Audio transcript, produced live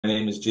My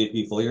name is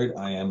JP Hilliard.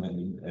 I am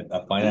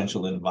a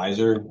financial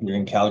advisor here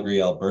in Calgary,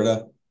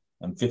 Alberta.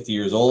 I'm 50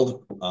 years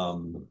old.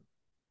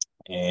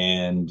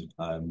 And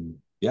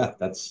yeah,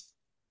 that's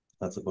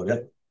about Yeah,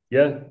 it.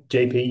 yeah.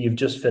 JP, you've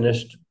just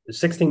finished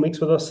 16 weeks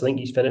with us. I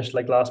think you finished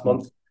like last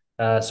month.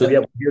 So yeah,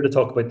 Yep. we're here to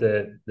talk about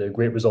the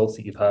great results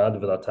that you've had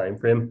over that time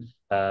frame.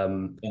 Yeah,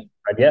 And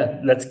yeah,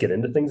 let's get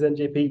into things then,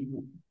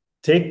 JP.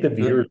 Take the sure.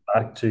 viewers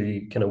back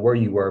to kind of where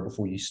you were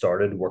before you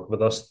started working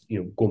with us,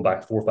 going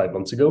back 4 or 5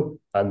 months ago,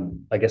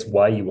 and I guess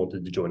why you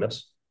wanted to join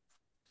us.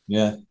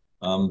 Yeah.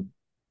 Um,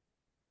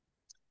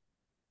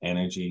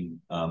 Energy.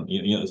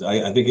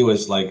 I think it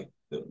was like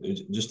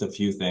just a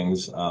few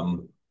things. I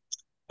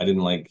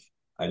didn't like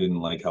I didn't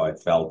like how I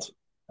felt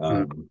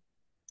Mm.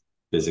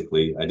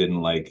 physically. I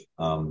didn't like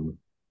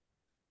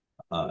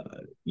uh,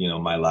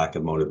 my lack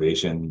of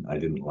motivation. I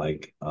didn't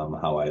like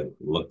how I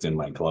looked in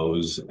my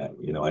clothes. I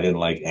didn't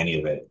like any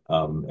of it.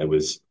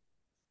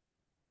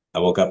 I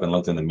woke up and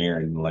looked in the mirror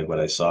and didn't like what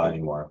I saw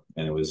anymore.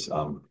 And it was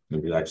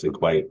actually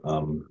quite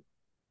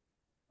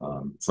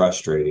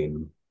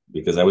frustrating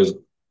because I was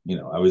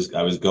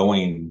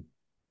going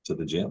to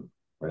the gym,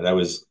 right? I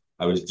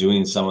was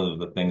doing some of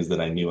the things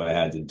that I knew I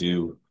had to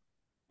do,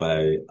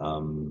 but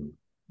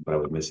I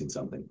was missing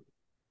something.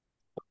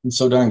 It's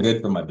so darn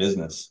good for my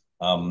business.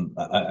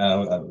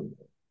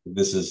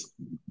 This is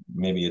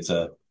maybe it's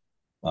a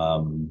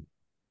um,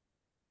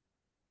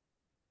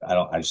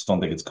 I just don't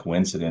think it's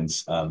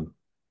coincidence.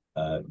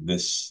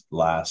 This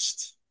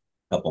last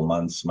couple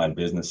months, my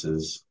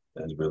has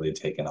really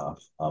taken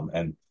off.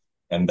 And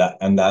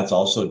that's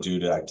also due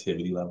to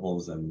activity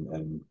levels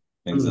and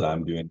things that Mm.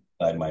 I'm doing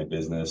inside my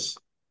business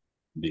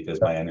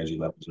because my energy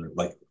levels are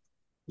like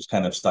just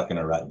kind of stuck in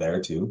a rut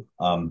there too.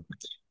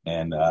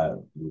 And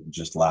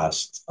just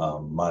last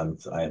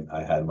month,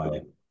 I had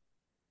my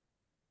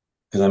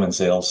because I'm in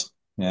sales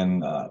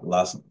and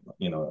as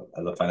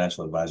a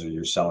financial advisor,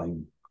 you're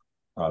selling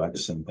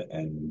products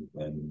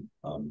and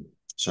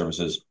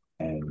services.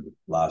 And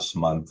last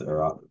month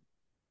or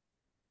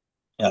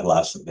yeah,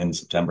 last in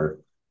September,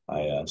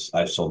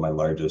 I sold my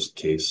largest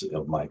case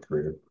of my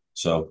career.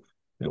 So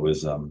it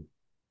was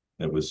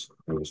it was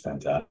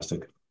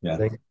fantastic. Yeah,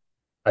 Amazing.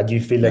 And do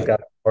you feel like yeah.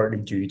 that's partly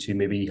due to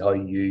maybe how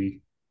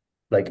you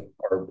like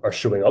are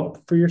showing up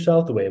for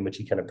yourself, the way in which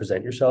you kind of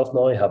present yourself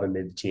now, having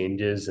made the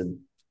changes, and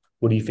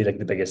what do you feel like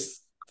the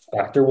biggest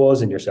factor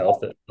was in yourself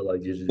that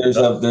allowed you to do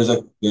that?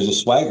 There's a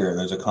swagger,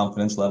 there's a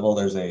confidence level,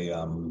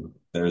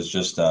 there's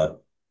just a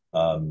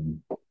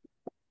um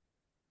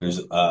there's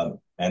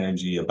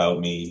energy about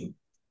me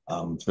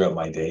throughout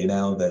my day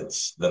now that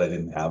I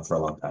didn't have for a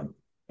long time.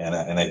 And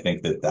I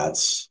think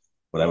that's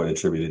what I would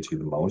attribute it to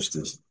the most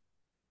is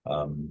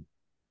um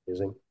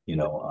Amazing. you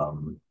know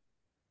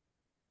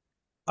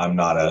I'm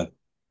not a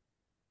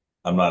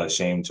I'm not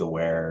ashamed to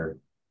wear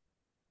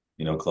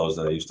clothes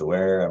that I used to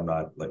wear. I'm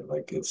not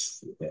like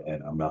it's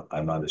and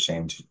I'm not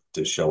ashamed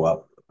to show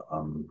up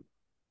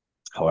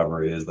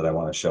however it is that I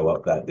want to show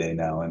up that day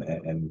now.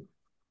 And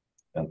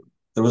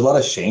there was a lot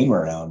of shame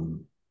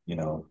around, you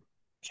know,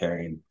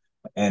 carrying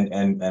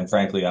and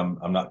frankly,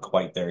 I'm not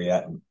quite there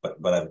yet,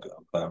 but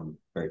I'm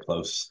very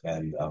close.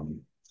 And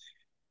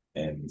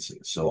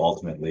so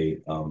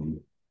ultimately,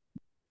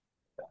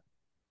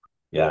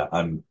 yeah,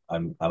 I'm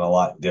a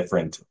lot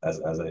different as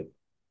I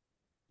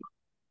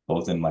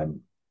both in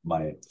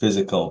my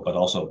physical, but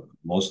also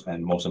most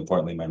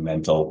importantly, my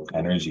mental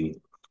energy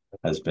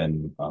has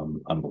been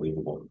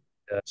unbelievable.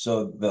 Yeah.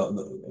 So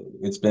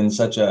it's been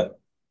such a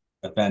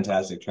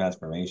fantastic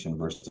transformation,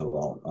 first of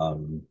all.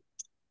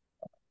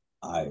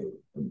 I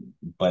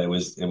but it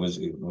was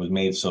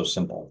made so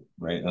simple,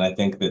 right? And I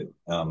think that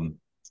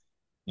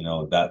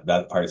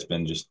that part's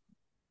been just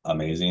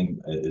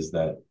amazing is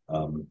that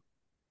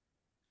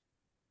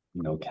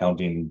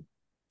counting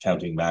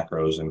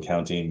macros and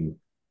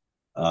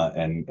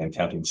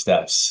counting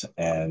steps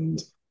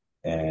and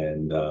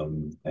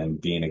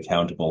being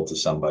accountable to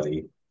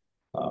somebody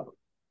uh,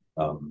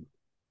 um,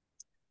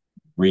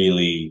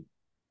 really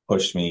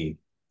pushed me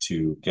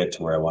to get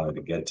to where I wanted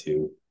to get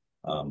to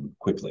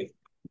quickly.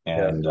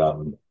 Yeah.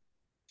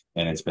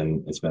 And it's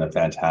been a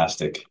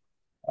fantastic.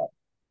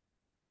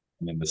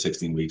 The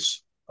 16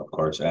 weeks, of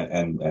course,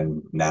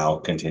 and now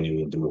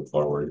continuing to move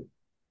forward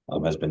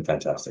has been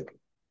fantastic.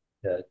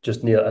 Yeah.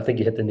 Just nail, I think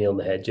you hit the nail on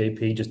the head,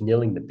 JP. Just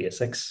nailing the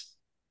basics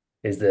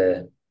is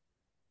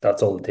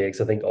that's all it takes.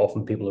 I think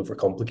often people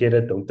overcomplicate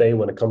it, don't they,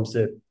 when it comes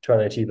to trying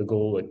to achieve a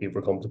goal, like they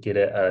overcomplicate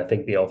it. And I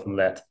think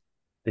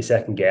they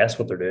second guess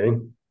what they're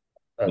doing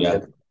and Yeah,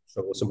 hence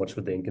so much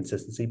with the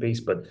inconsistency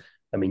piece. But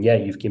I mean, yeah,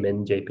 you've came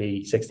in,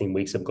 JP. 16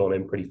 weeks have gone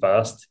in pretty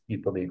fast.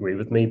 You'd probably agree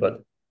with me,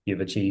 but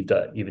you've achieved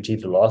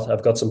a lot.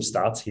 I've got some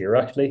stats here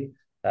actually.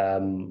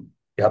 You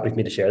happy for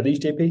me to share these,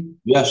 JP?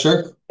 yeah,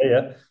 sure. Yeah,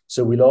 yeah.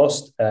 So we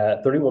lost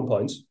 31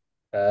 pounds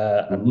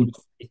and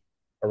Mhm.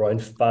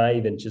 around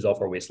 5 inches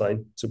off our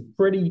waistline. So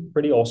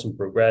pretty awesome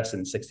progress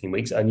in 16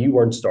 weeks. And you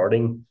weren't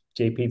starting,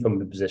 JP,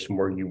 from a position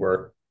where you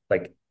were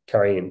like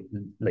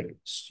carrying like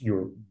you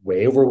were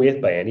way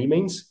overweight by any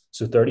means.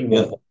 So 31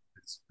 Yeah,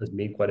 pounds has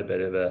made quite a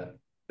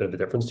bit of a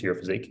difference to your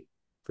physique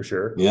for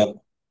sure. Yeah.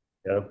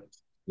 Yeah. Yeah.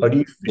 Yeah. How do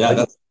you,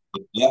 That's,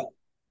 yeah.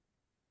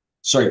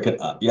 Sorry.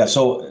 Yeah.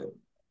 So,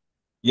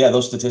 yeah,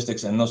 those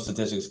statistics,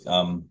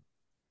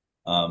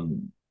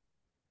 um,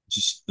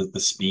 just the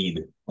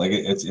speed, like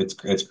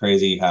it's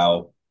crazy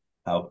how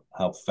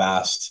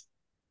fast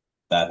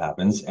that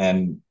happens,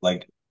 and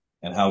like,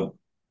 and how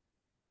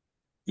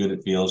good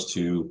it feels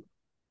to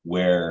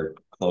wear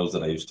clothes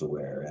that I used to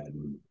wear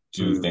and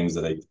do mm, things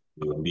that I used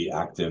to do and be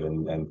active,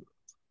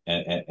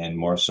 and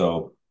more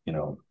so,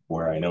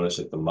 where I noticed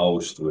it the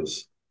most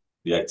was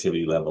the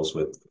activity levels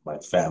with my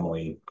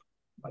family,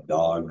 my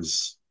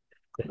dogs,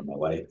 my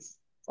wife,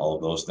 all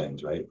of those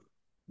things, right?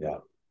 Yeah.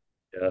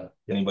 yeah, yeah,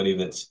 Anybody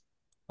that's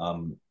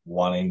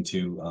wanting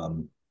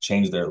to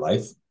change their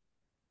life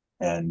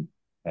and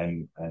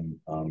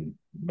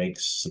make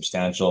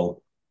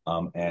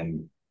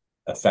and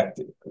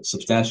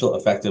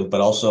effective,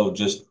 but also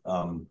just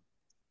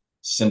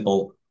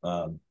simple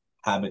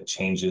habit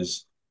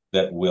changes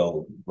that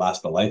will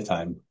last a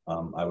lifetime.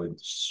 I would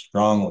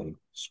strongly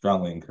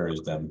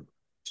encourage them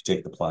to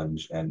take the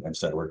plunge and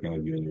start working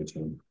with you and your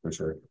team for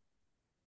sure.